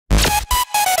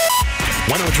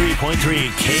103.3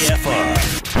 KFR.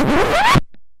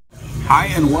 Hi,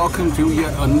 and welcome to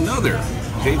yet another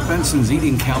Dave Benson's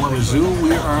Eating Kalamazoo.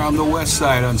 We are on the west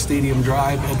side on Stadium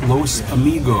Drive at Los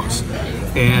Amigos.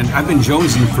 And I've been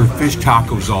jonesing for fish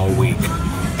tacos all week.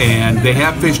 And they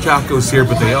have fish tacos here,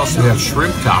 but they also have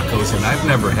shrimp tacos, and I've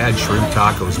never had shrimp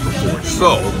tacos before.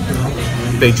 So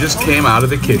they just came out of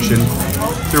the kitchen,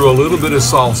 threw a little bit of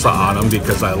salsa on them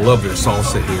because I love their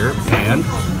salsa here, and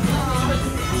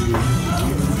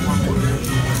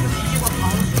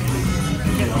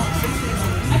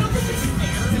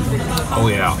oh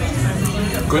yeah,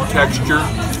 good texture.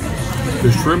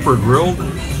 The shrimp are grilled,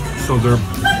 so they're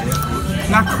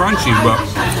not crunchy, but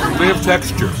they have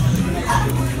texture.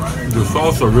 The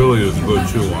salsa really is good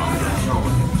too.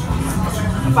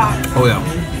 Oh yeah.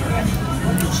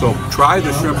 So try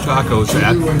the shrimp tacos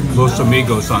at Los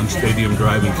Amigos on Stadium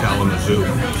Drive in Kalamazoo.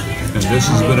 And this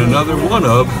has been another one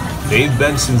of Dave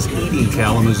Benson's Eating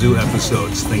Kalamazoo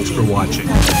episodes. Thanks for watching.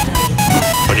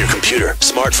 On your computer,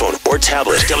 smartphone, or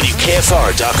tablet,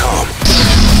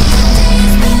 WKFR.com.